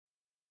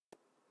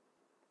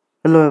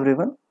Hello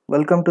everyone,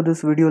 welcome to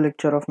this video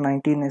lecture of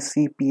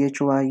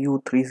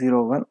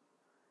 19ScPhyU301.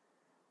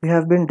 We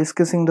have been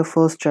discussing the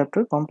first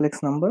chapter,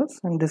 complex numbers,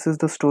 and this is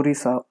the story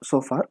so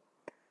far.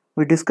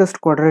 We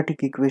discussed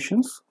quadratic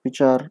equations, which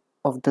are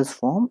of this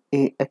form: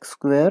 ax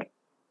square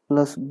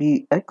plus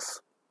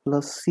bx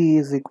plus c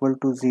is equal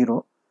to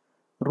 0.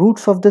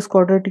 Roots of this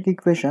quadratic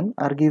equation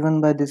are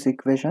given by this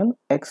equation: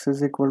 x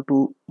is equal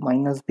to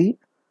minus b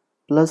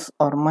plus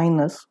or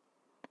minus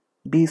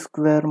b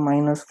square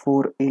minus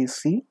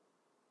 4ac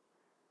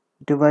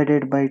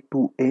divided by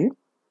 2a.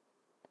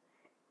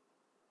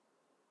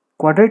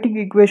 Quadratic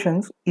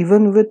equations,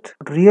 even with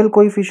real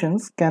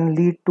coefficients, can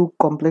lead to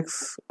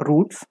complex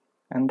roots,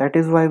 and that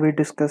is why we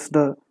discussed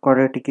the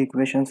quadratic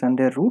equations and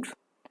their roots.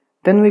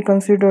 Then we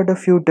considered a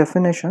few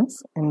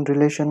definitions in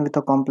relation with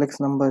a complex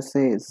number,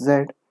 say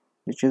z,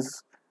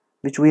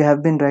 which we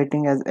have been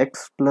writing as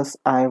x plus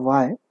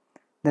iy.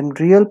 Then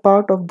real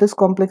part of this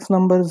complex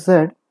number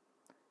z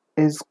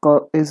is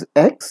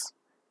x,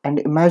 and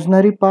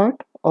imaginary part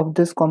of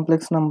this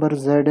complex number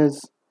z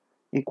is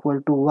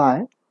equal to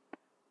y.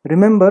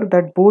 Remember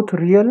that both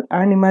real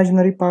and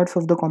imaginary parts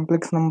of the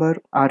complex number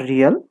are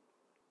real.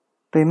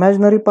 The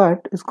imaginary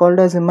part is called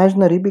as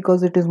imaginary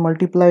because it is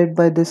multiplied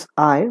by this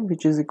I,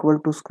 which is equal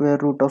to square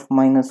root of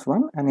minus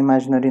 1, an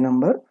imaginary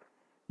number.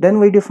 Then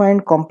we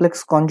defined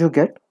complex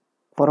conjugate.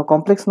 For a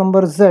complex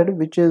number z,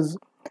 which is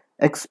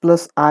x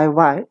plus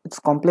iy, its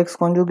complex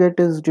conjugate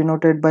is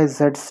denoted by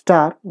z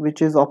star,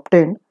 which is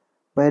obtained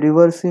by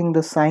reversing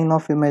the sign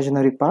of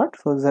imaginary part.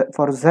 So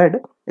for z,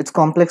 its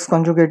complex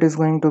conjugate is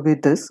going to be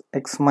this,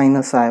 x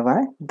minus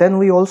iy. Then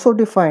we also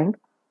defined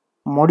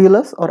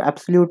modulus, or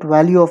absolute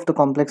value of the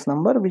complex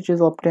number, which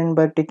is obtained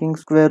by taking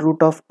square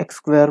root of x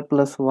square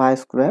plus y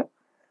square.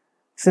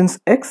 Since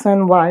x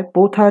and y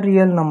both are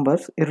real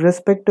numbers,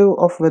 irrespective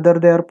of whether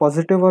they are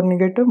positive or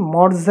negative,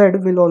 mod z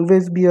will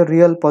always be a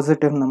real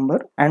positive number.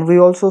 And we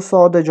also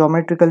saw the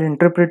geometrical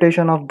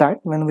interpretation of that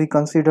when we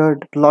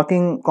considered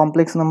plotting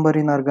complex number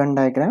in our Venn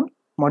diagram.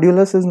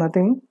 Modulus is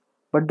nothing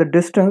but the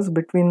distance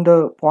between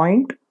the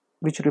point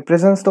which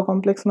represents the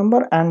complex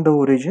number and the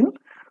origin.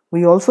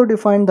 We also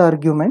defined the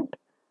argument.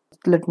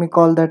 Let me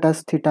call that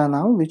as theta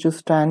now, which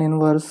is tan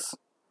inverse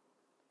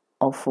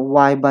of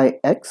y by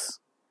x.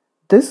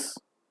 This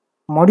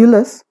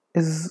modulus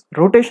is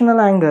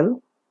rotational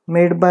angle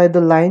made by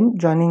the line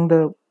joining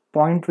the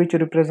point which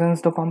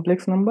represents the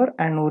complex number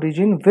and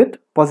origin with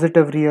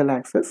positive real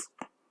axis.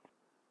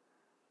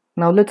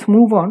 Now let's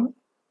move on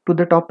to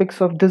the topics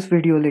of this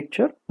video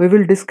lecture. We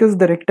will discuss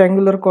the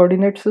rectangular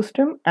coordinate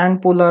system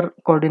and polar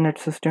coordinate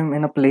system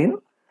in a plane,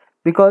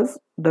 because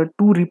the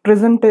two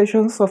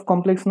representations of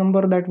complex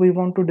number that we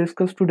want to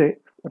discuss today,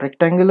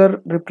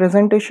 rectangular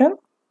representation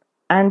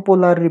and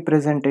polar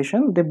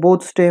representation, they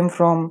both stem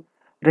from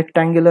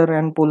rectangular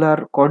and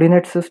polar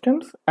coordinate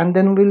systems. And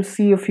then we'll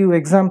see a few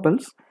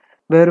examples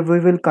where we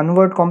will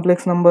convert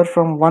complex number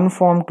from one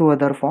form to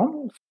other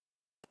form.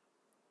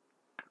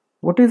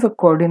 What is a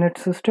coordinate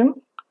system?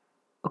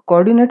 A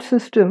coordinate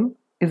system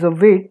is a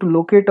way to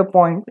locate a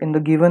point in the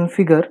given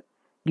figure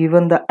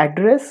given the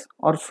address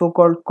or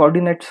so-called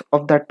coordinates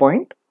of that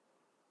point.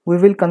 We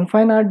will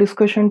confine our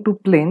discussion to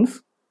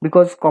planes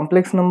because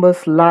complex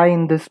numbers lie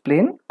in this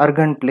plane,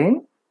 Argand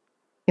plane.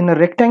 In a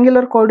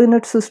rectangular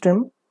coordinate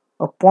system,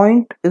 a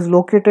point is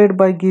located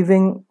by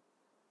giving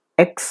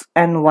x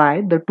and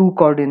y, the two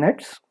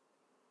coordinates.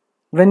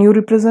 When you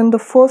represent the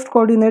first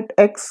coordinate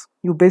x,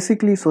 you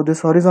basically, so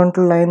this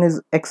horizontal line is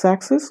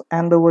x-axis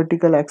and the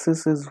vertical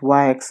axis is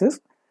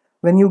y-axis.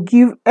 When you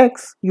give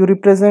x, you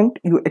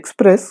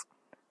express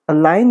a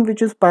line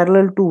which is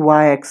parallel to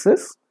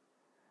y-axis.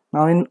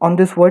 Now on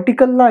this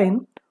vertical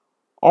line,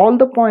 all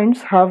the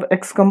points have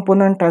x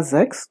component as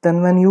x.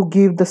 Then when you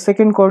give the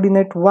second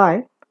coordinate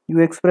y, you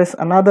express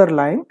another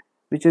line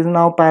which is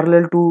now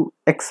parallel to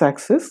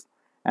x-axis,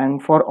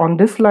 and for on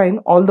this line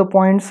all the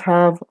points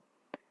have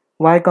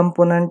y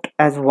component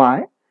as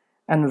y,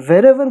 and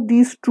wherever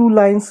these two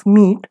lines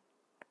meet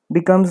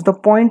becomes the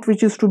point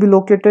which is to be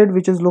located,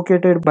 which is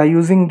located by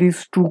using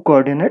these two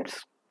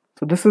coordinates.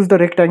 So this is the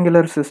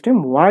rectangular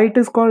system. Why it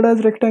is called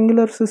as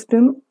rectangular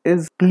system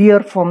is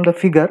clear from the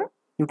figure.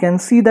 You can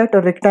see that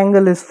a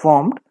rectangle is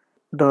formed.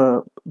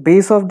 The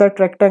base of that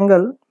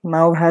rectangle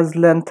now has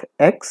length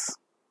x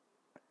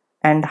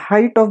and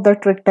height of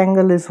that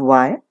rectangle is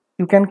y.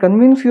 You can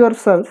convince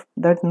yourself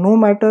that no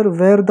matter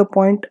where the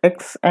point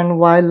x and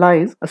y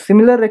lies, a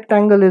similar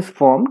rectangle is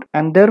formed,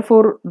 and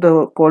therefore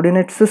the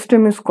coordinate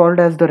system is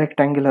called as the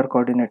rectangular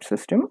coordinate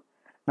system.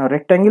 Now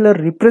rectangular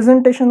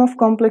representation of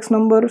complex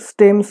number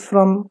stems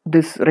from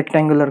this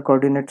rectangular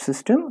coordinate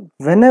system.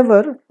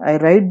 Whenever I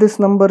write this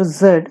number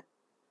z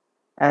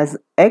as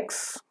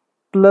x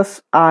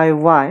plus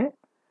iy,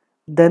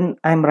 then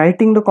I am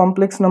writing the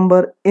complex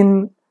number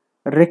in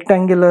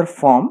rectangular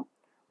form.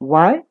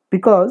 Why?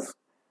 Because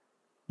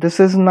this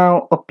is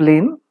now a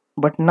plane,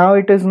 but now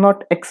it is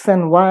not x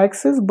and y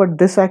axis, but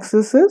this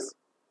axis is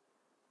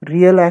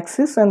real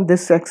axis and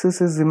this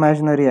axis is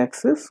imaginary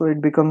axis, so it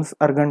becomes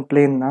Argand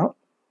plane now.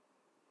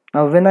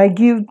 Now when I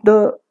give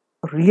the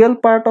real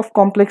part of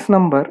complex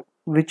number,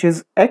 which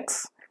is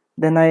x,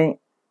 then I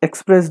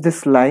express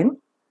this line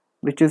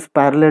which is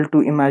parallel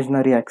to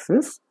imaginary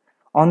axis.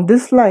 On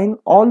this line,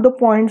 all the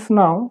points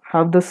now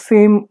have the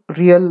same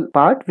real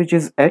part, which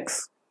is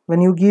x.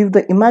 When you give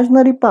the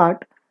imaginary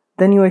part,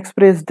 then you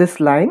express this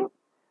line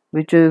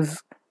which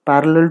is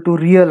parallel to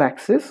real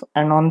axis,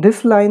 and on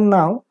this line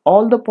now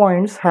all the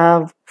points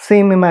have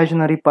same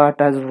imaginary part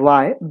as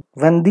y.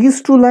 When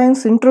these two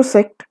lines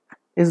intersect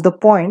is the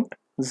point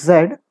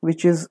z,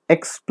 which is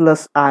x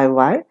plus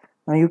iy.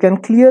 Now you can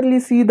clearly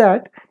see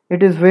that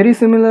it is very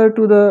similar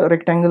to the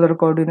rectangular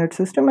coordinate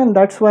system, and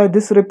that's why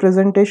this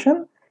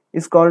representation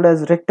is called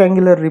as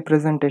rectangular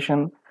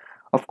representation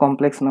of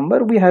complex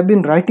number. We have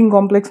been writing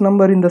complex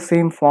number in the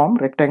same form,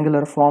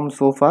 rectangular form,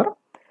 so far.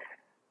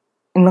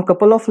 In a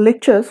couple of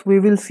lectures, we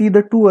will see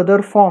the two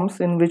other forms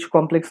in which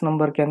complex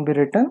number can be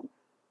written,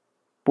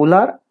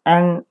 polar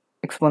and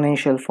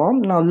exponential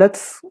form. Now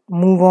let's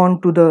move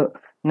on to the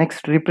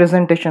next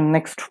representation,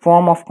 next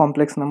form of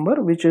complex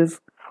number, which is,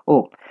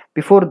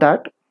 before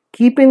that,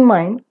 keep in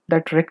mind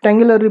that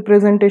rectangular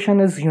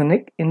representation is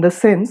unique in the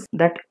sense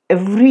that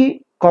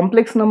every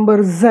complex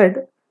number z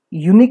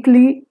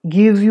uniquely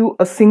gives you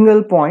a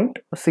single point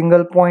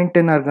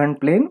in Argand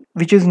plane,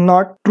 which is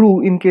not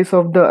true in case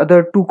of the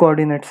other two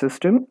coordinate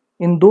system.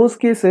 In those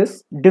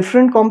cases,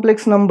 different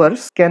complex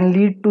numbers can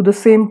lead to the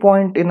same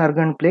point in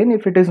Argand plane.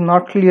 If it is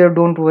not clear,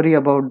 don't worry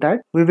about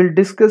that. We will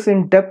discuss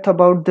in depth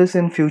about this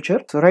in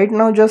future. So right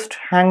now, just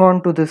hang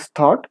on to this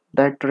thought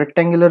that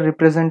rectangular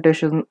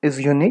representation is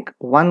unique.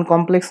 One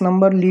complex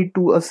number lead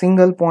to a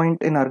single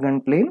point in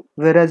Argand plane,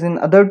 whereas in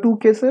other two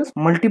cases,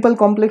 multiple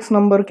complex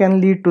number can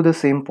lead to the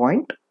same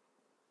point.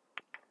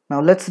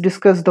 Now let's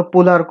discuss the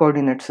polar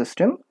coordinate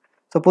system.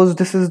 Suppose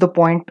this is the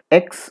point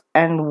x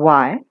and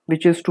y,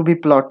 which is to be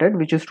plotted,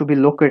 which is to be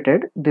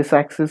located. This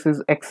axis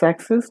is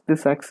x-axis,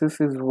 this axis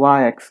is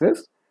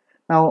y-axis.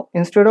 Now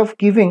instead of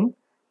giving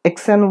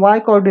x and y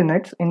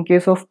coordinates, in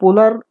case of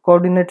polar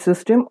coordinate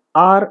system,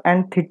 r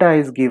and theta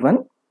is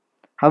given.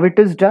 How it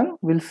is done?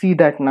 We'll see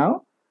that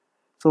now.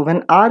 So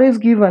when r is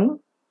given,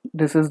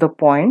 this is the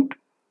point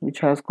which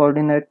has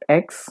coordinate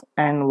x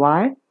and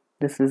y.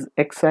 This is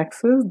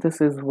x-axis,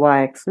 this is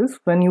y-axis.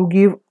 When you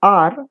give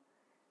r,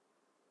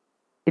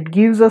 it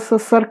gives us a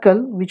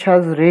circle which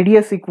has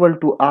radius equal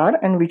to r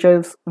and which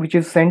is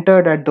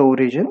centered at the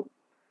origin.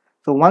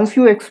 So once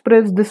you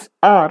express this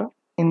r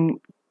in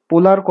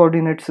polar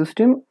coordinate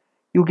system,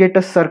 you get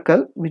a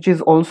circle which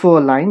is also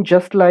a line.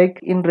 Just like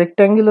in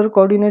rectangular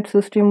coordinate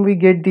system, we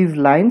get these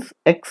lines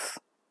x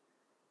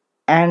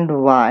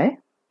and y.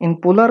 In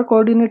polar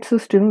coordinate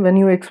system, when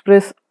you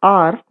express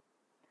r,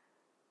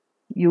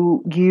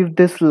 you give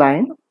this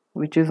line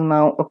which is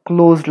now a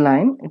closed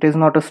line. It is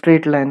not a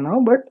straight line now,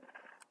 but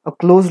a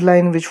closed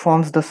line which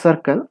forms the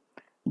circle.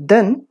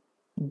 Then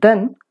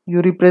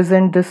you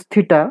represent this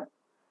theta.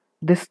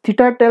 This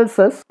theta tells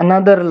us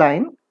another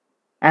line,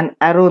 an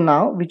arrow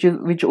now, which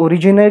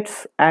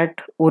originates at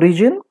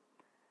origin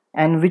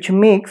and which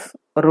makes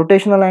a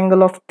rotational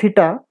angle of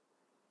theta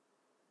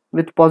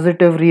with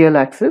positive real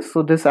axis.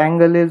 So this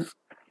angle is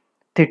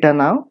theta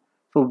now.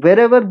 So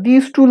wherever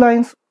these two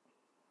lines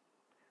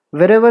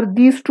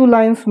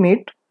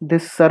meet,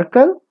 this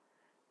circle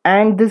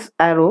and this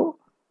arrow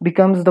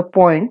becomes the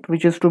point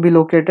which is to be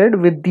located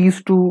with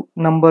these two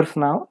numbers.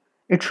 Now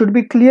it should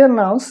be clear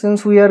now,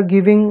 since we are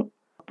giving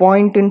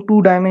point in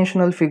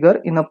two-dimensional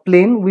figure. In a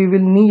plane, we will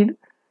need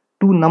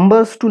two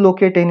numbers to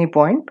locate any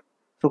point.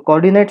 So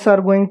coordinates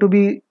are going to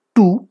be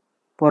 2.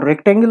 For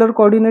rectangular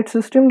coordinate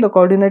system, the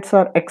coordinates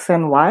are x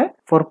and y.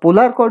 For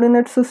polar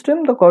coordinate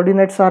system, the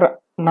coordinates are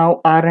now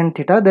r and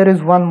theta. There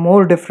is one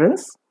more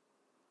difference.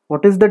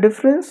 What is the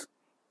difference?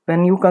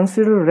 When you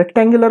consider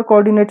rectangular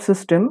coordinate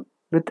system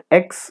with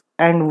x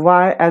and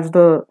y as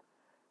the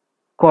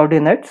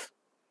coordinates,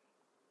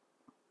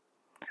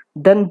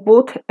 then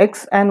both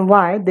x and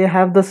y, they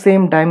have the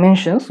same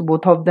dimensions.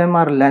 Both of them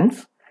are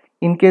lengths.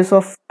 In case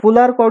of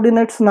polar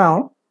coordinates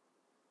now,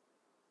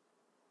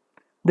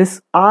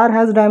 this r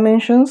has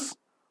dimensions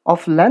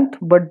of length,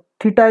 but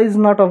theta is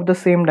not of the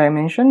same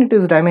dimension. It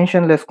is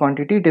dimensionless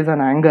quantity. It is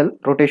an angle,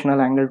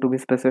 rotational angle to be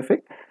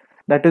specific.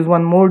 That is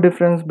one more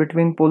difference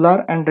between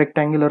polar and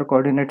rectangular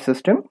coordinate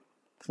system.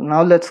 So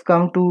now let's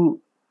come to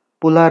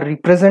polar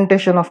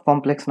representation of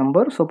complex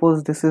number.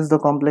 Suppose this is the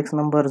complex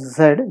number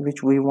z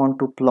which we want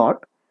to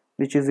plot,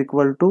 which is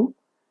equal to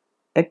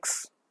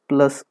x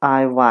plus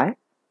iy.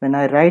 When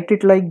I write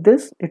it like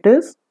this, it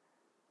is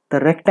the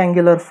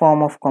rectangular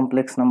form of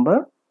complex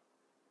number.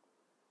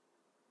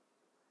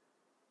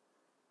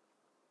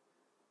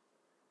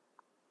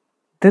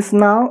 This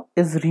now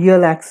is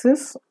real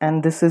axis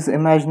and this is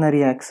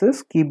imaginary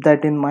axis. Keep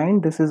that in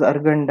mind. This is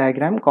Argand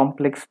diagram,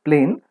 complex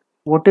plane.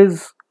 What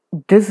is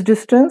this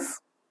distance?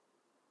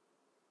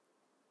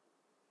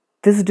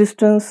 This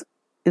distance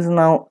is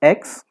now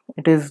x.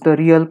 It is the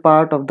real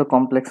part of the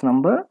complex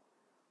number.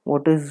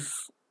 What is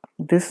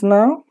this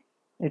now?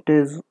 It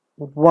is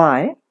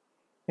y.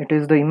 It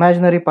is the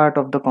imaginary part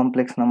of the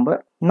complex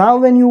number. Now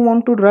when you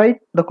want to write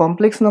the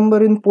complex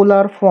number in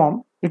polar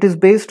form, it is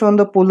based on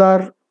the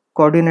polar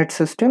coordinate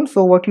system.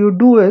 So what you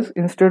do is,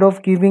 instead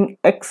of giving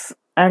x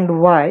and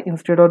y,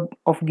 instead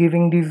of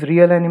giving these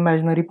real and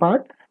imaginary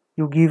part,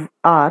 you give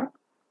r,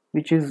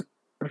 which is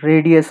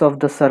radius of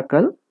the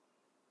circle,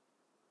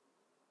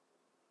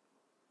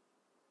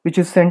 which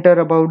is center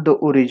about the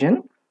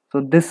origin.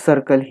 So this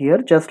circle here,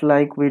 just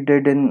like we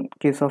did in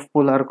case of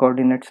polar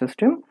coordinate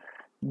system.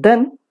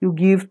 Then you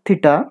give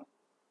theta,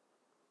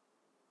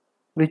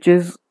 which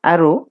is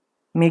arrow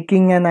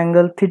making an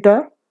angle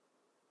theta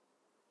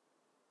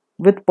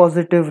with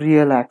positive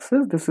real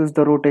axis. This is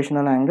the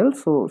rotational angle.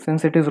 So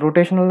since it is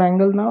rotational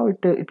angle now,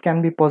 it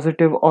can be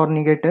positive or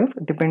negative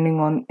depending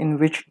on in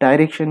which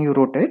direction you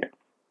rotate.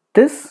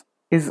 This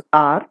is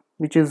r,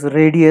 which is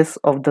radius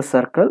of the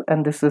circle,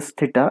 and this is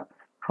theta.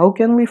 How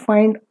can we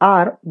find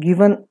r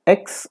given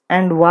x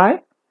and y?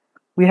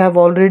 We have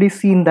already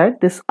seen that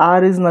this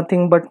r is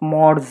nothing but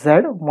mod z,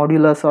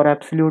 modulus or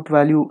absolute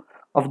value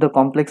of the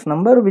complex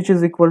number, which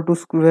is equal to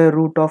square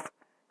root of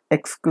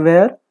x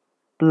square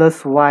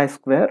plus y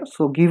square.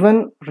 So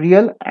given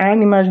real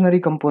and imaginary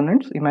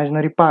components,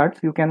 imaginary parts,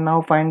 you can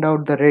now find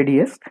out the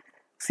radius.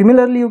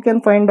 Similarly, you can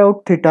find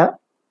out theta.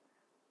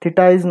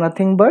 Theta is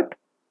nothing but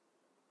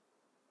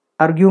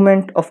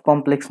argument of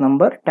complex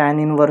number, tan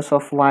inverse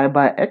of y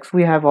by x.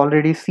 We have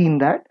already seen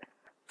that.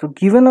 So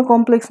given a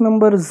complex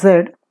number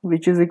z,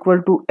 which is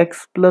equal to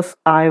x plus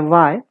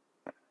iy,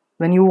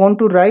 when you want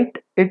to write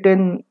it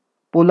in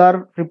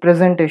polar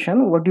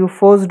representation, what you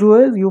first do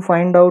is you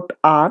find out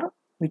r,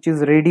 which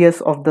is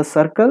radius of the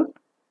circle,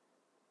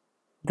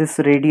 this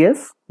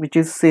radius, which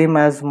is same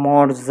as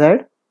mod z,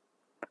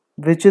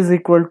 which is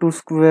equal to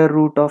square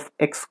root of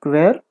x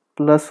square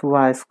plus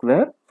y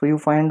square. So you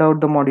find out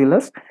the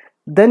modulus.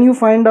 Then you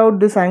find out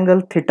this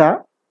angle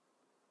theta,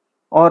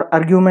 or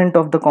argument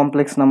of the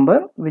complex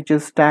number, which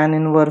is tan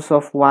inverse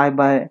of y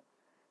by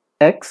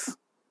x.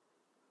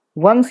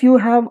 Once you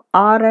have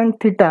r and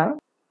theta,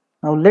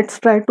 now let's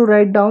try to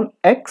write down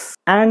x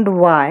and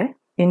y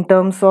in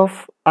terms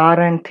of r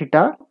and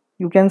theta.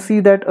 You can see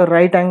that a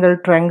right angle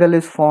triangle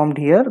is formed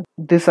here.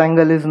 This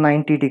angle is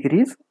 90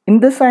 degrees. In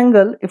this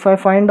angle, if I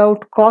find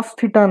out cos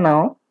theta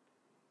now,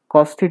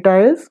 cos theta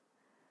is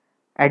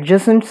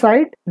adjacent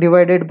side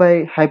divided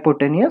by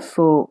hypotenuse.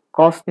 So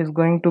cos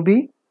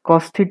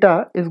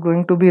theta is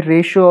going to be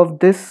ratio of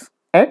this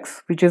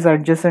x, which is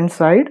adjacent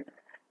side,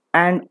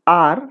 and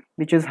r,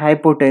 which is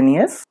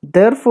hypotenuse.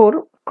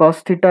 Therefore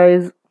cos theta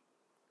is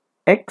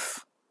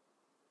x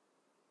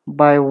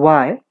by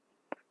y,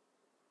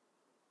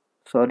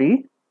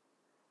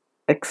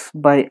 x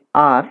by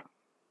r,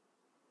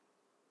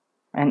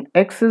 and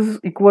x is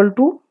equal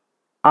to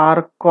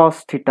r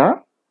cos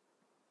theta.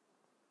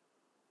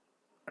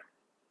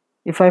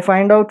 If I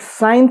find out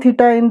sin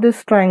theta in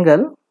this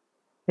triangle,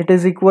 it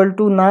is equal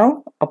to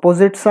now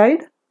opposite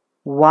side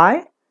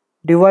y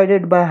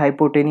divided by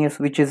hypotenuse,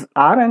 which is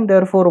r, and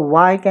therefore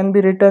y can be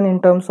written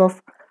in terms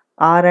of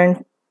r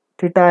and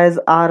theta as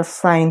r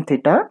sin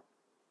theta.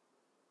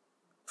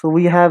 So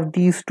we have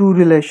these two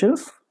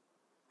relations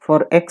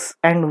for x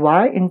and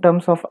y in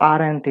terms of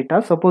r and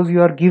theta. Suppose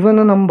you are given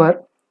a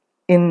number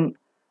in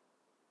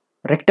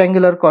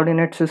rectangular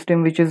coordinate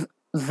system, which is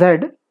z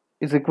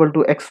is equal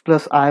to x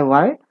plus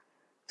iy.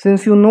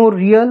 Since you know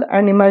real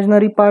and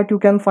imaginary part, you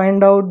can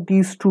find out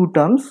these two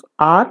terms,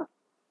 r,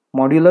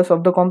 modulus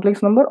of the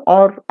complex number,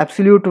 or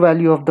absolute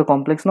value of the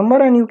complex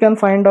number, and you can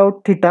find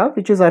out theta,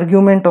 which is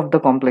argument of the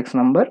complex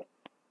number.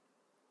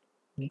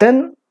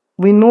 Then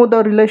we know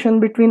the relation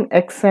between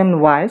x and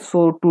y.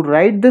 So to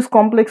write this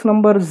complex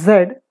number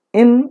z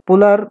in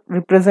polar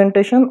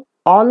representation,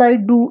 all I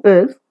do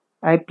is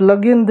I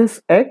plug in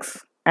this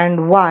x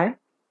and y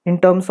in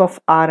terms of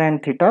r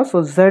and theta.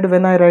 So z,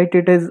 when I write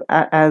it, is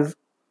as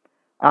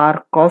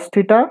r cos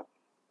theta,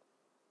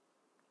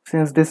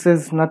 since this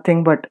is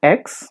nothing but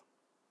x,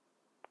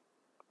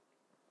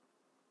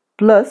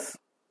 plus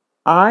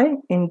I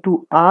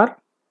into r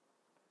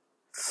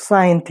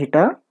sin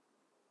theta,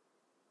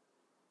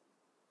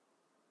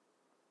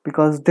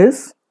 because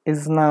this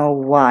is now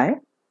y,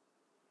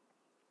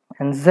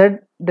 and z,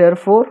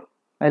 therefore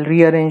I'll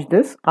rearrange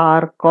this,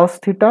 r cos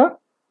theta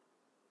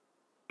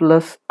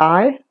plus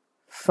I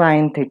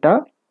sin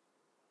theta.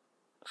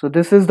 So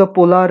this is the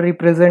polar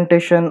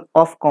representation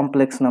of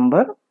complex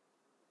number.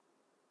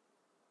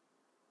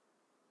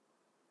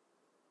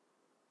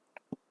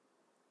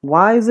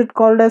 Why is it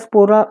called as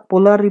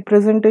polar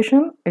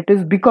representation? It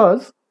is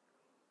because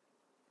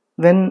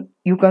when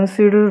you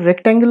consider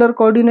rectangular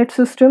coordinate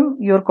system,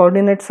 your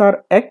coordinates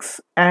are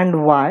x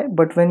and y,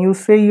 but when you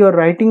say you are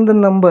writing the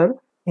number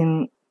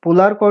in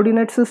polar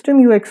coordinate system,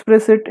 you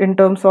express it in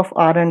terms of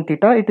r and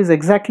theta. It is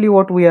exactly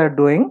what we are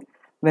doing.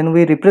 When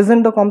we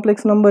represent the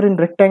complex number in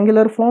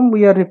rectangular form,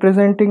 we are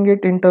representing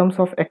it in terms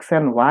of x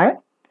and y,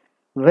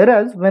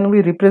 whereas when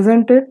we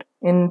represent it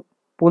in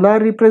polar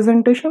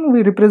representation,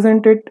 we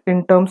represent it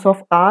in terms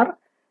of r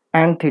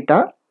and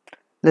theta.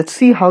 Let's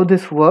see how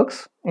this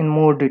works in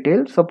more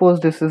detail.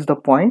 Suppose this is the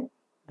point.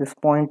 This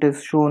point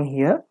is shown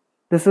here.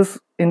 This is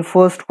in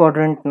first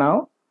quadrant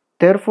now.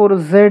 Therefore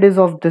z is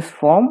of this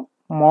form,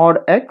 mod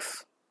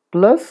x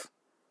plus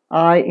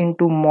I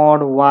into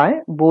mod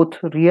y,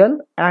 both real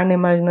and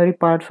imaginary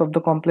parts of the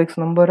complex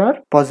number are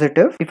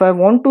positive. If I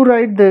want to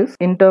write this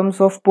in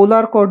terms of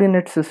polar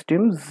coordinate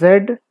system,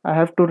 z, I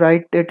have to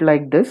write it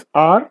like this: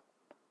 r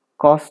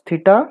cos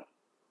theta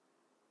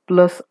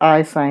plus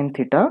I sin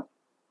theta,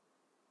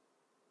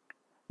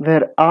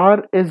 where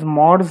r is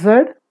mod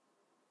z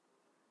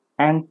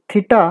and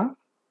theta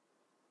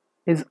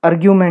is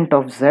argument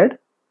of z.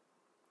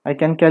 I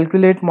can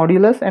calculate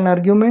modulus and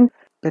argument.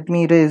 Let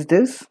me erase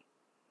this.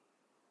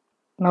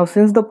 Now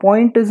since the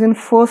point is in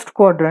first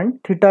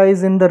quadrant, theta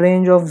is in the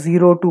range of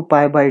 0 to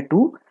pi by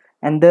 2,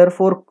 and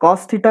therefore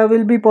cos theta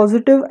will be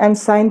positive and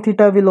sin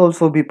theta will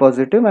also be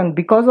positive, and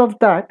because of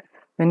that,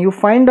 when you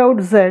find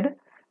out z,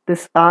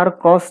 this r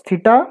cos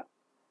theta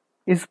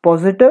is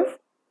positive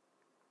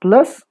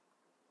plus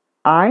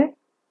I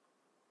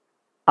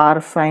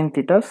r sin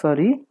theta,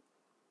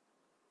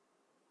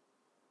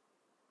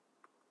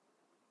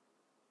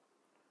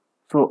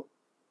 so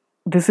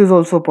this is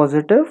also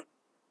positive,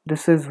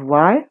 this is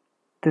y,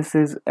 this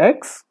is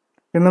x.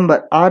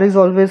 Remember, r is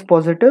always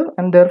positive,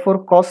 and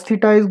therefore cos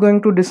theta is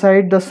going to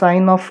decide the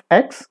sign of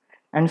x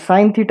and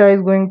sin theta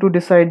is going to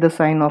decide the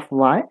sign of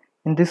y.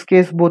 In this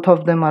case, both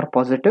of them are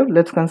positive.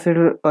 Let's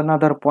consider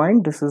another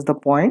point. This is the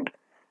point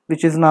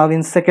which is now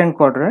in second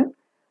quadrant.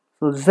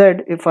 So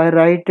z, if I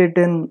write it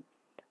in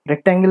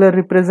rectangular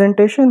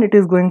representation, it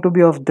is going to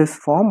be of this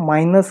form: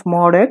 minus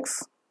mod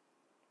x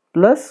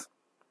plus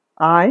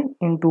I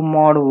into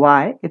mod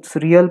y. Its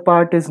real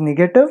part is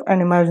negative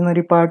and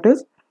imaginary part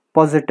is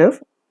positive.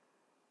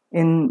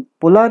 In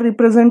polar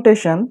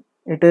representation,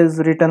 it is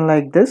written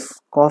like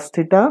this: cos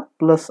theta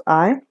plus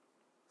I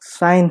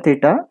sin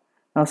theta.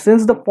 Now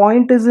since the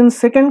point is in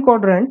second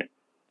quadrant,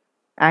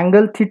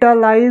 angle theta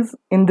lies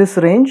in this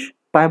range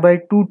pi by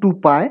 2 to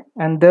pi,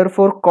 and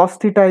therefore cos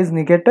theta is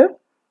negative.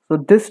 So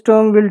this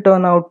term will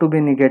turn out to be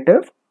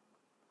negative.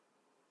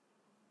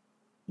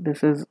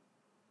 This is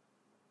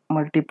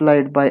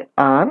multiplied by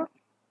r,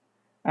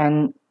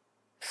 and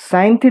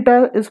sin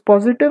theta is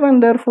positive,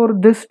 and therefore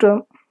this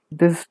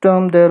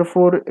term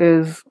therefore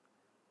is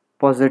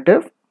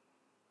positive.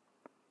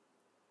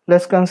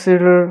 Let's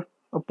consider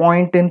a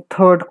point in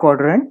third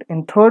quadrant.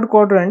 In third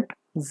quadrant,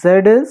 z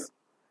is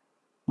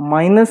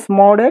minus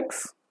mod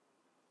x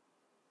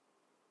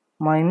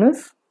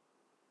minus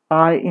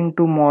I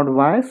into mod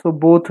y, so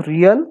both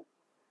real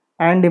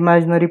and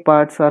imaginary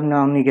parts are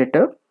now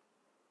negative.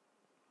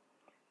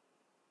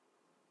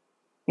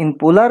 In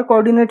polar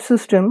coordinate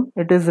system,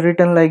 it is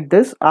written like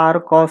this: r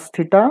cos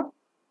theta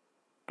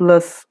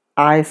plus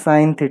I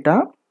sin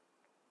theta.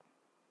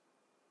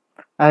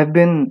 I have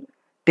been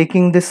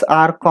taking this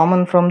r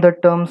common from the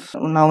terms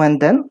now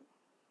and then.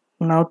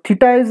 Now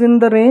theta is in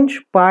the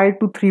range pi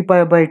to 3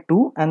 pi by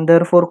 2, and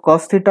therefore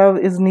cos theta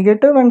is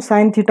negative and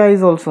sin theta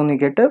is also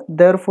negative.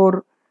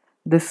 Therefore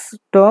this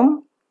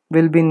term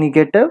will be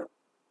negative,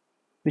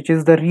 which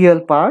is the real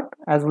part,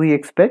 as we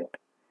expect.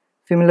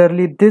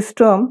 Similarly, this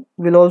term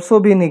will also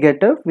be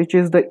negative, which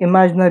is the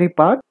imaginary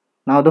part.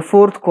 Now the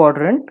fourth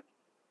quadrant.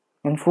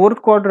 In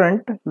fourth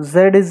quadrant,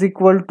 z is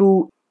equal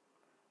to,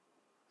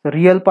 the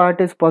real part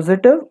is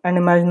positive and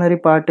imaginary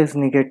part is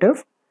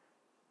negative.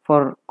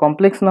 For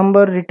complex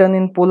number written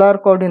in polar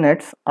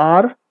coordinates,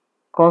 r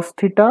cos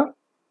theta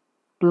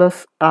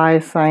plus I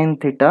sin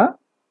theta.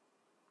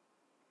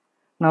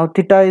 Now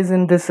theta is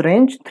in this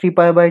range 3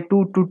 pi by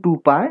 2 to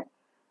 2 pi.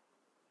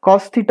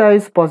 Cos theta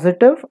is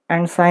positive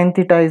and sin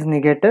theta is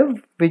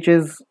negative, which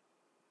is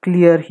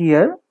clear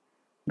here.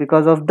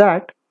 Because of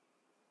that,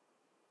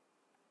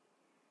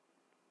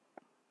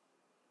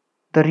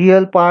 the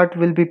real part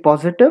will be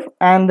positive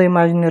and the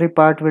imaginary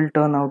part will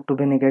turn out to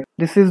be negative.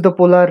 This is the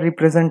polar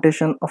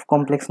representation of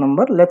complex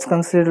number. Let's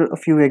consider a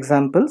few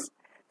examples.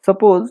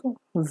 Suppose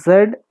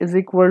z is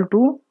equal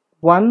to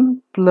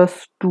 1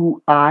 plus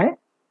 2i.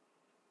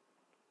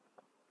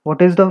 What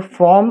is the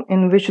form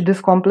in which this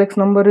complex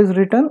number is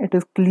written? It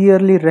is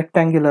clearly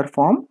rectangular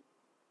form.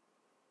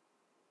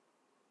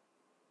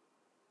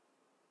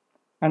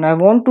 And I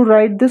want to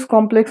write this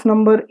complex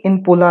number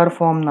in polar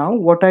form now.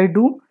 What I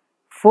do?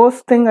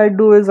 First thing I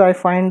do is I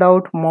find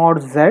out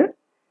mod z,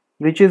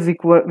 which is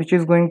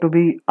going to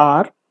be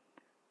r.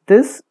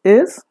 This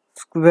is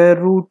square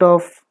root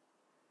of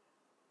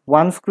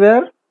 1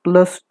 square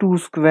plus 2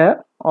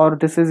 square, or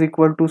this is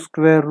equal to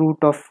square root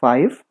of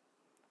 5.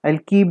 I'll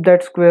keep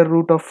that square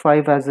root of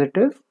 5 as it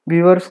is.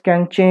 Viewers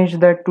can change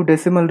that to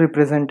decimal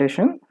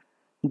representation.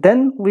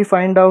 Then we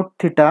find out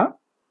theta.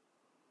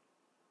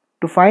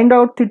 To find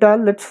out theta,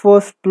 let's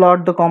first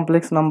plot the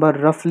complex number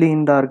roughly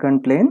in the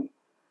Argand plane.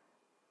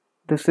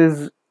 This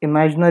is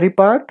imaginary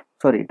part,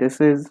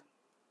 this is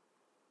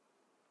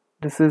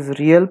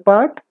real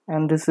part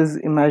and this is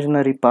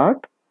imaginary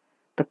part.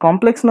 The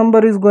complex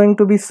number is going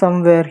to be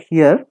somewhere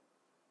here,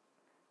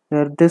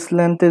 where this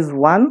length is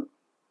 1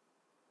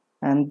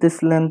 and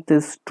this length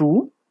is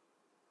 2.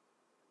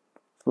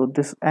 So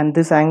this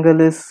angle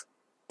is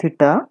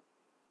theta.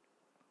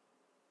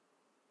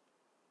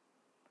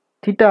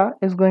 Theta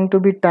is going to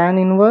be tan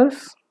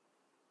inverse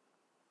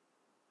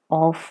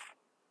of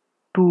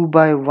 2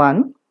 by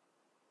 1,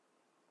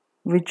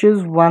 which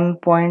is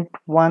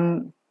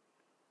 1.11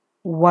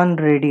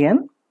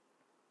 radian.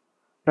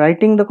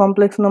 Writing the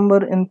complex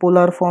number in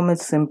polar form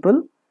is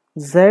simple.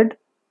 Z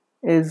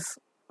is,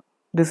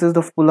 this is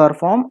the polar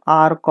form,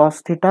 r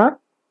cos theta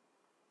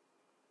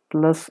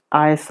plus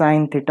I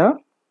sin theta.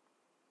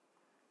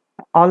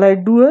 All I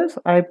do is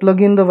I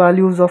plug in the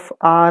values of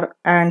r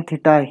and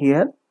theta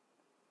here.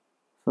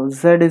 So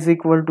z is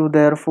equal to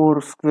therefore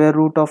square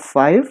root of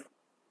 5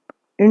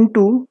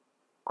 into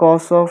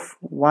cos of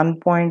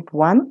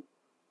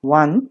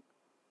 1.11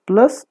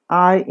 plus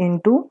I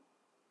into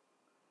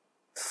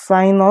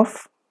sine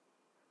of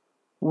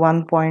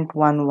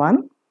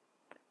 1.11.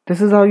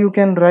 This is how you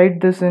can write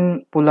this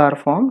in polar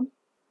form.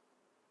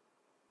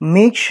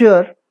 Make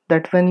sure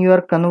that when you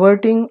are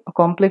converting a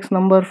complex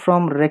number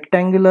from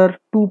rectangular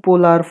to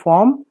polar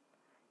form,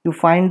 you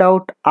find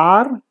out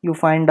r, you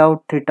find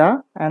out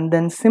theta, and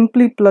then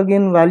simply plug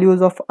in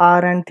values of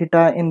r and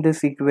theta in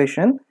this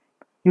equation.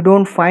 You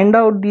don't find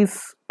out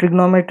these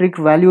trigonometric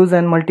values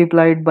and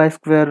multiply it by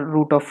square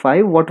root of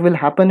 5. What will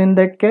happen in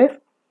that case?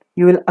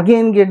 You will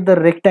again get the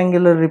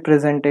rectangular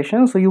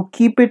representation. So you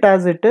keep it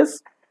as it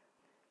is.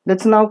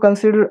 Let's now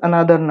consider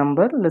another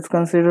number. Let's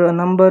consider a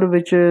number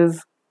which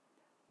is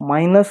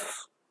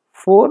minus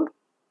 4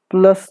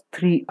 plus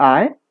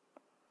 3i.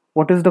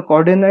 What is the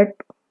coordinate?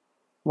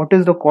 What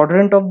is the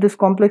quadrant of this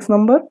complex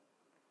number?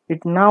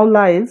 It now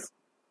lies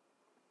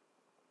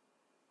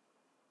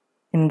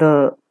in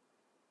the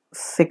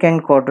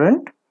second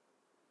quadrant.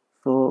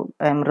 So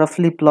I am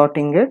roughly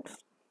plotting it.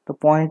 The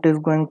point is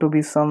going to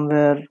be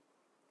somewhere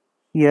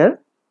here,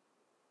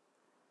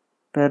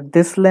 where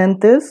this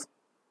length is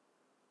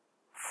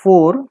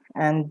 4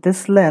 and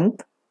this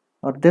length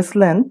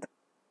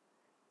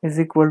is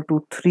equal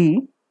to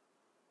 3.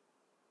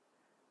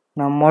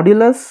 Now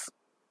modulus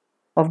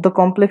of the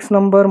complex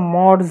number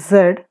mod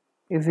z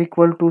is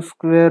equal to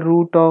square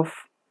root of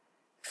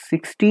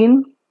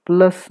 16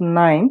 plus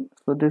 9.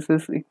 So this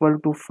is equal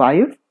to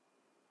 5.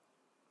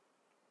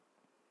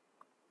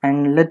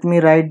 And let me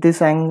write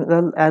this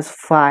angle as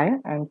phi,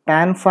 and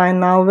tan phi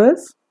now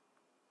is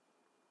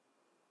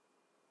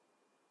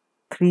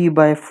 3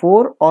 by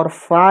 4, or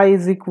phi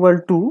is equal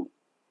to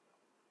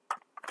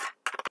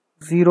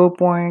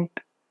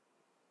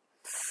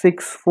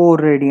 0.64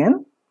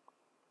 radian.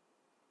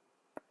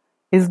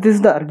 Is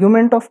this the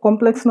argument of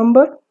complex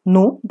number?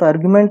 No, the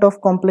argument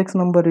of complex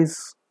number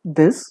is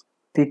this,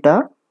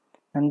 theta,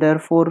 and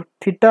therefore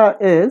theta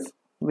is,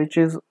 which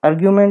is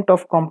argument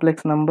of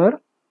complex number,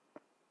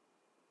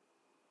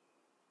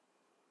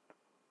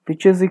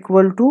 which is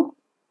equal to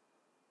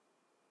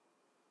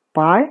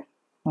pi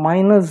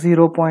minus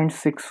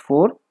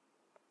 0.64.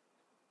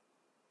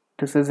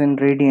 This is in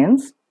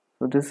radians,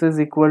 so this is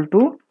equal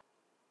to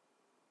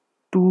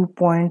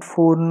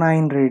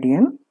 2.49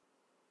 radian.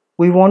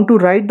 We want to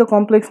write the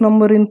complex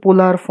number in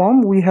polar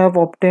form. We have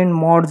obtained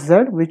mod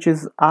z, which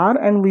is r,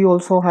 and we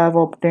also have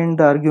obtained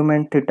the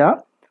argument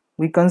theta.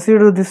 We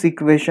consider this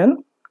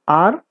equation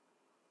r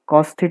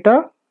cos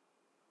theta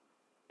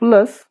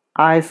plus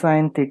I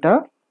sin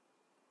theta,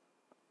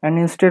 and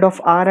instead of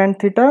r and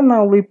theta,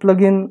 now we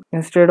plug in,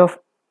 instead of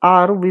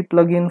r we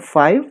plug in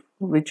 5,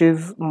 which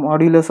is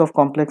modulus of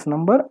complex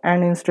number,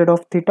 and instead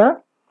of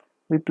theta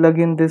we plug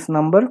in this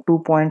number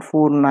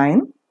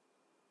 2.49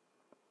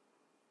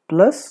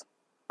 plus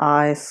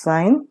I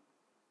sin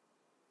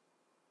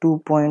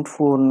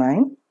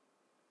 2.49.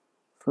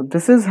 So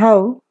this is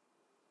how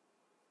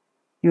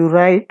you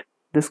write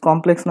this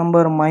complex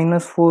number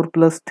minus 4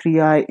 plus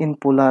 3i in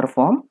polar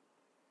form.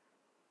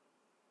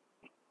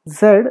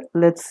 Z,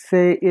 let's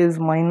say, is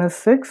minus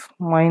 6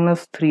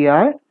 minus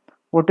 3i.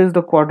 What is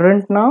the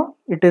quadrant now?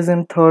 It is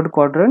in third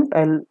quadrant.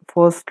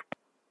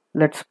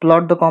 Let's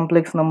plot the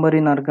complex number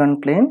in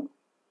Argand plane.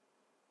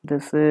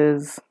 This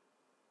is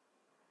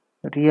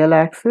real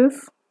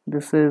axis,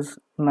 this is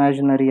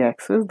imaginary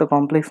axis. The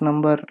complex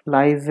number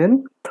lies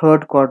in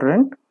third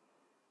quadrant.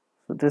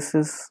 So this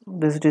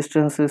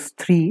distance is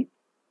 3,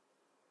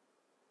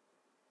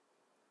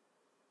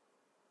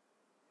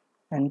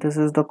 and this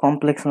is the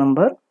complex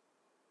number.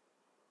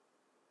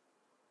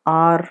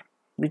 R,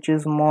 which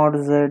is mod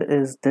z,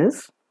 is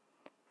this.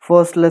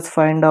 First let's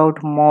find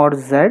out mod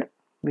z,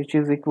 which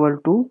is equal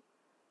to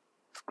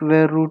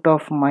square root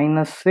of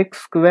minus 6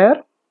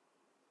 square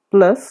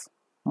plus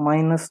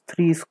minus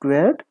 3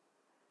 squared,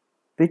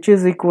 which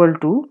is equal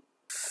to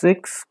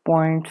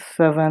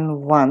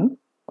 6.71.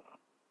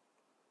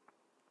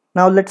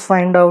 Now let's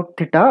find out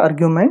theta,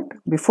 argument.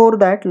 Before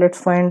that, let's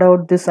find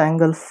out this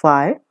angle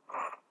phi.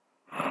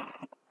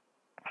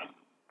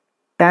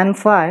 Tan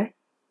phi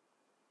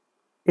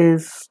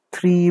is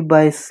 3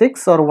 by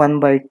 6 or 1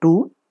 by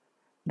 2.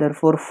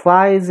 Therefore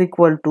phi is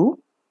equal to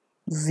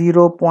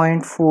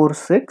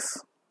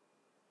 0.46.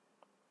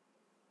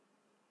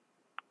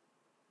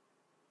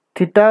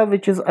 Theta,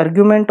 which is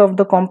argument of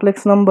the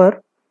complex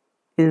number,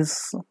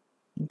 is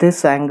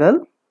this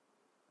angle.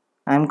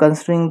 I am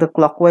considering the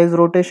clockwise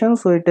rotation,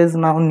 so it is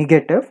now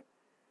negative.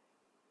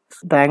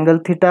 So the angle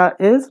theta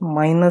is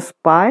minus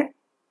pi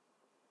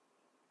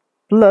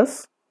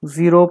plus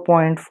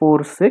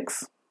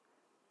 0.46,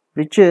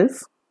 which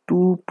is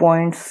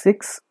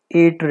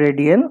 2.68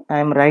 radian. I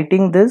am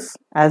writing this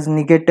as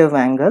negative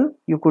angle.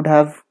 You could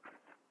have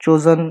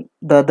chosen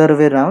the other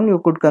way around. You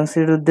could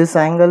consider this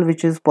angle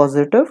which is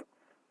positive.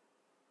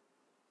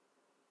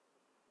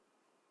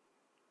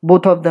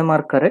 Both of them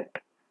are correct.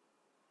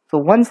 So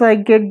once I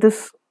get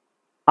this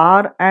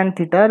r and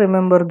theta,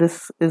 remember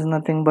this is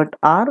nothing but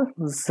r.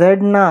 Z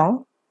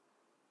now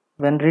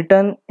when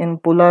written in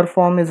polar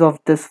form is of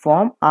this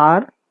form: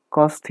 r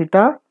cos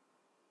theta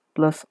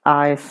plus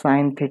I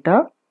sin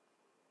theta.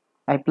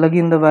 I plug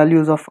in the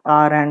values of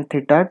r and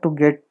theta to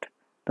get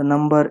the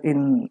number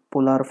in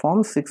polar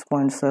form: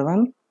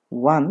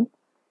 6.71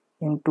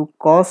 into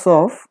cos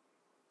of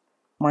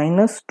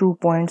minus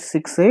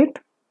 2.68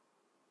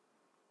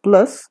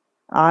 plus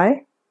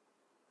I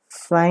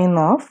sin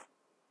of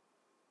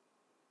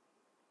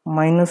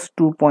minus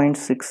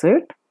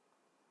 2.68.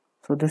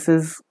 So this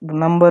is the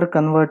number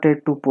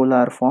converted to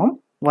polar form.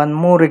 One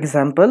more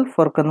example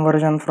for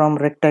conversion from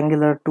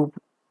rectangular to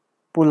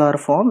polar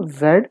form.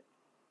 Z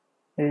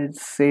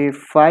is say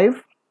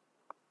 5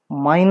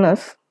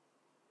 minus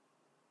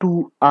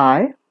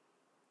 2I.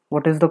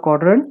 What is the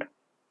quadrant?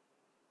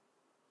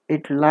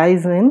 It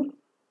lies in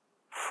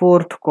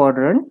fourth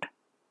quadrant.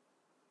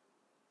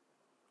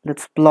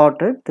 Let's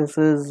plot it. This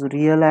is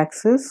real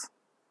axis,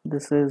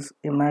 this is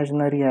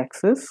imaginary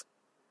axis,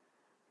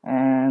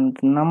 and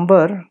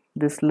number,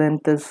 this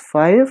length is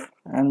 5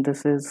 and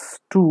this is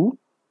 2,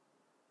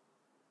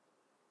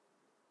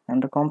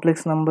 and the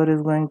complex number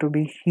is going to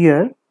be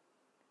here.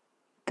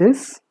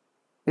 This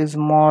is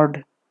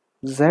mod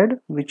z,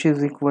 which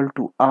is equal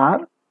to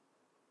r.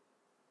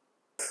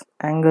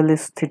 Angle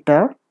is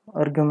theta,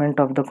 argument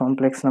of the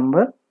complex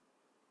number.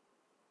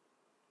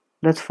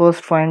 Let's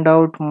first find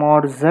out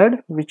mod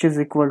z, which is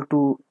equal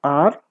to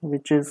r,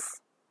 which is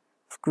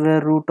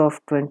square root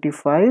of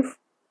 25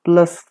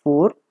 plus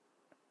 4.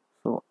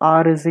 So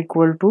r is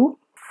equal to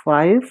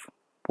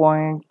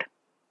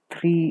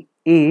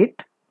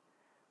 5.38.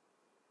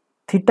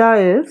 Theta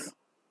is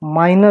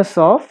minus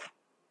of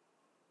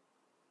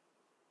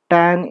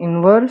tan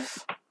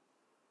inverse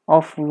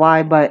of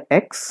y by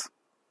x,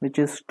 which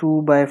is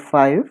 2 by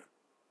 5.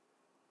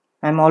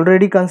 I am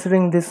already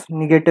considering this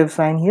negative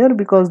sign here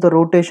because the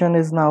rotation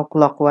is now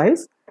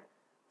clockwise.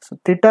 So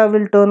theta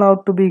will turn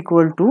out to be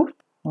equal to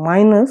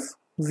minus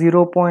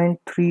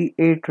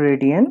 0.38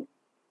 radian.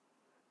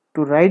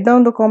 To write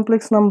down the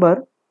complex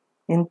number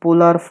in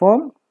polar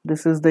form,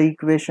 this is the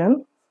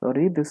equation.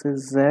 This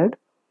is z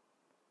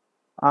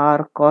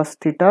r cos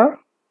theta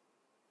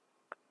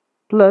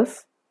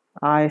plus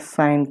I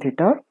sin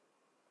theta.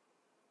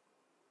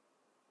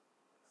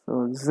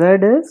 So z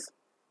is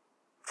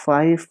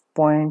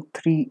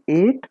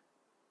 5.38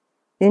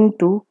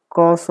 into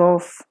cos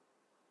of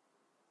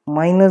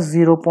minus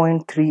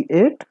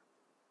 0.38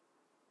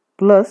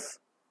 plus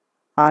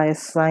I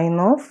sin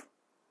of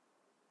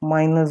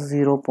minus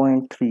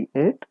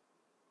 0.38.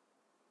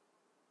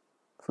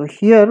 So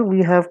here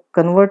we have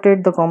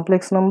converted the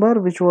complex number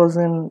which was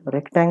in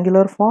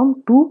rectangular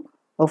form to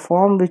a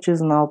form which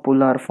is now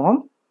polar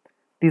form.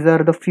 These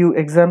are the few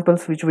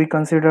examples which we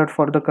considered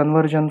for the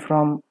conversion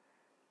from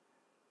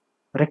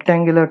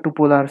rectangular to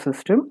polar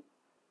system.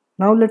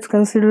 Now let's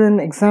consider an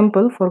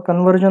example for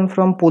conversion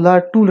from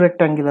polar to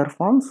rectangular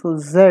form. So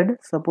z,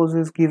 suppose,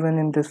 is given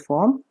in this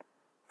form: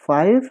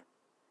 5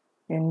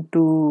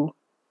 into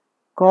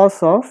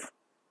cos of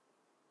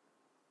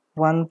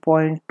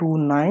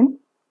 1.29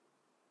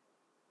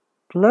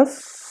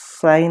 plus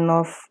sine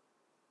of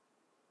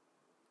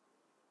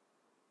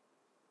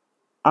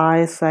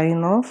I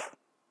sine of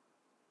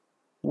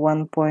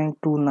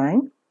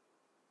 1.29.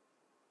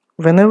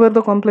 Whenever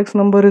the complex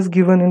number is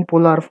given in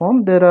polar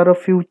form, there are a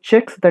few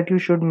checks that you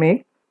should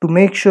make to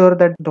make sure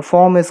that the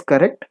form is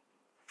correct.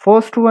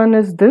 First one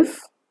is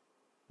this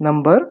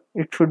number,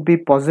 it should be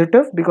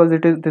positive because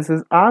this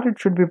is r, it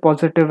should be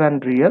positive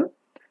and real.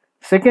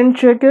 Second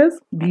check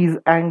is these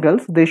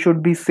angles, they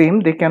should be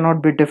same, they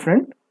cannot be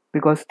different,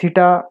 because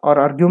theta or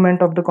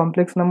argument of the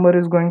complex number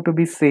is going to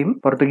be same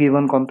for the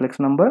given complex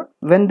number.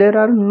 When there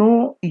are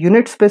no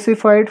units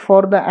specified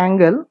for the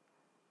angle,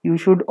 you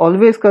should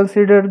always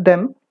consider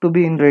them to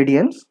be in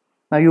radians.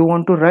 Now you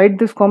want to write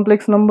this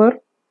complex number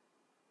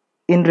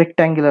in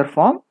rectangular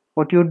form.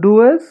 What you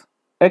do is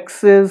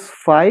x is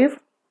 5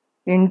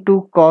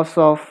 into cos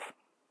of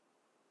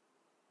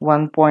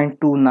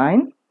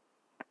 1.29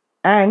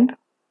 and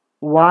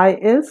y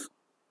is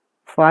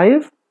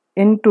 5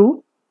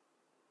 into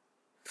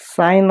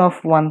sine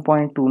of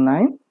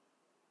 1.29.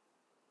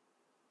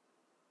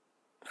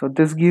 So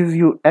this gives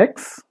you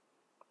x,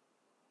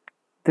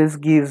 this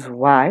gives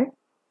y.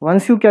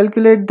 Once you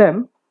calculate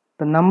them,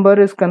 the number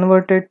is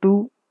converted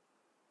to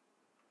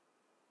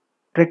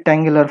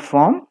rectangular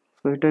form.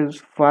 So it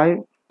is 5,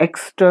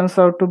 x turns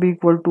out to be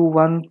equal to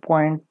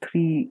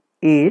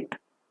 1.38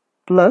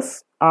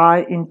 plus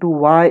I into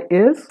y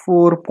is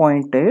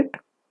 4.8.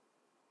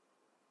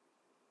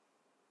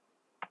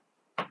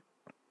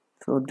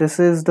 So this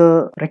is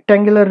the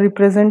rectangular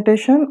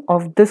representation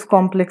of this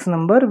complex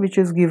number which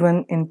is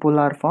given in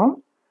polar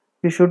form.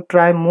 You should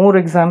try more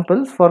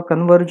examples for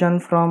conversion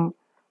from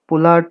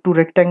polar to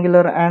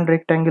rectangular and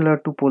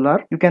rectangular to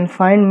polar. You can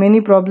find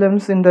many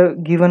problems in the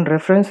given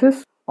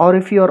references, or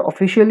if you are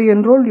officially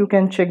enrolled, you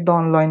can check the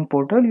online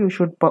portal. You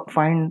should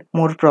find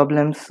more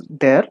problems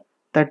there.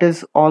 That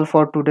is all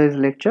for today's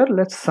lecture.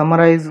 Let's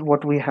summarize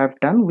what we have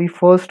done. We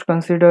first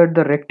considered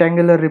the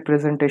rectangular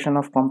representation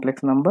of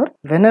complex number.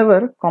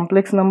 Whenever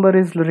complex number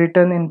is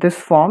written in this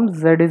form,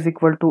 z is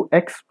equal to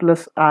x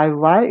plus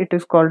iy, it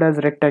is called as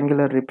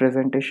rectangular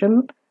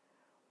representation.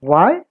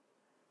 Why?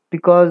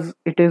 Because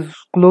it is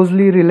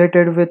closely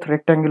related with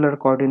rectangular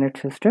coordinate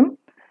system.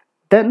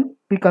 Then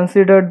we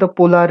considered the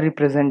polar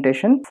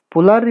representation.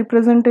 Polar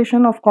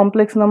representation of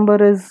complex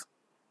number is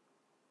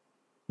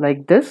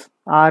like this: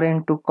 r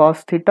into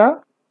cos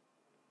theta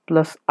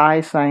plus I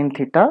sin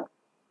theta,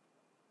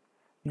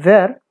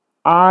 where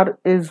r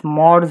is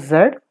mod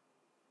z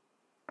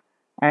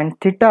and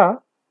theta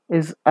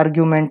is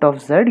argument of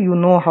z. You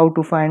know how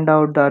to find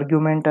out the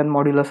argument and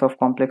modulus of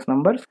complex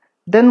numbers.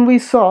 Then we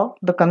saw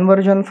the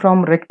conversion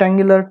from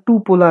rectangular to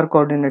polar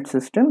coordinate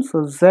system.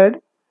 So z,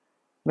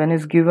 when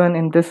is given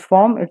in this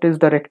form, it is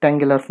the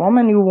rectangular form,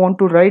 and you want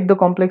to write the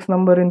complex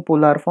number in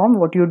polar form.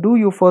 What you do,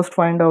 you first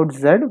find out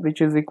z, which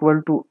is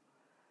equal to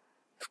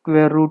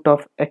square root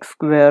of x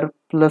square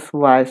plus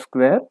y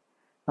square.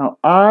 Now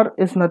r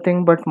is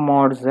nothing but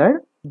mod z.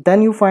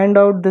 Then you find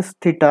out this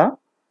theta,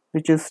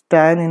 which is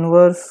tan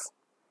inverse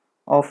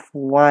of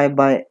y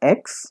by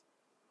x.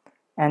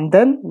 And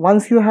then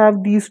once you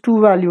have these two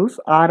values,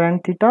 r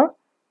and theta,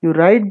 you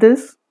write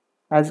this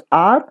as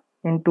r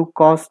into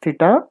cos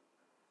theta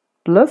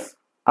plus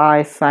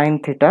I sin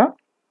theta.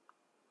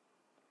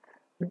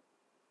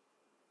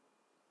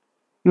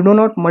 You do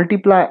not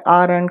multiply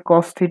r and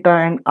cos theta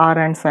and r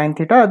and sin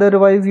theta,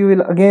 otherwise you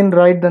will again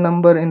write the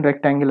number in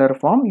rectangular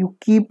form. You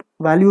keep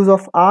values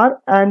of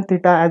r and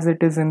theta as it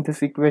is in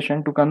this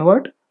equation to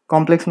convert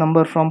complex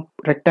number from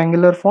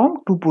rectangular form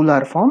to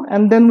polar form.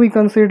 And then we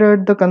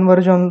considered the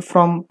conversion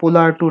from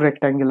polar to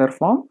rectangular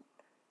form.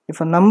 If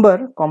a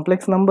number,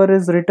 complex number,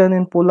 is written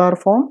in polar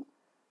form,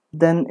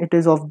 then it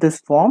is of this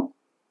form: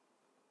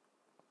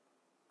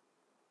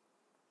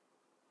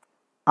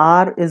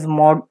 r is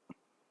mod,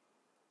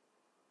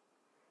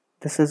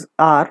 this is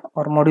r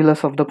or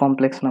modulus of the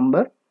complex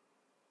number.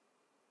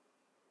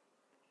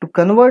 To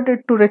convert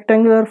it to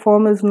rectangular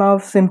form is now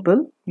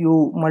simple.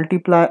 You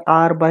multiply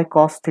r by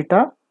cos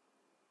theta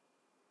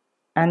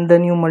and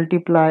then you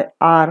multiply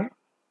r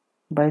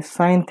by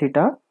sin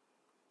theta.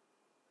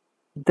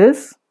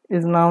 This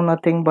is now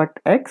nothing but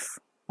x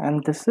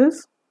and this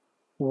is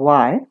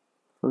y.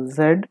 So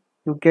z,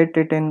 you get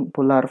it in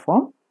polar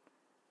form.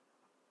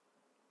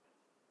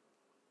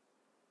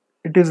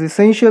 It is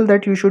essential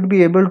that you should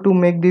be able to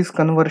make these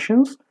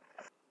conversions.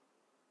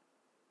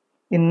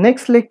 In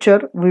next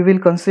lecture, we will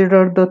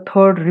consider the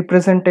third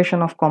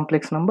representation of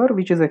complex number,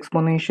 which is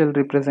exponential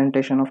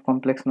representation of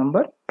complex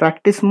number.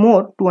 Practice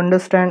more to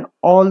understand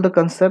all the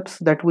concepts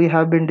that we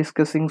have been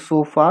discussing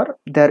so far.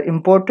 They are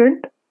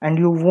important and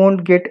you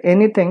won't get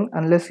anything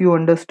unless you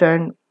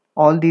understand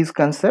all these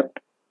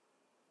concepts.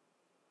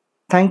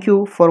 Thank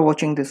you for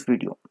watching this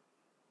video.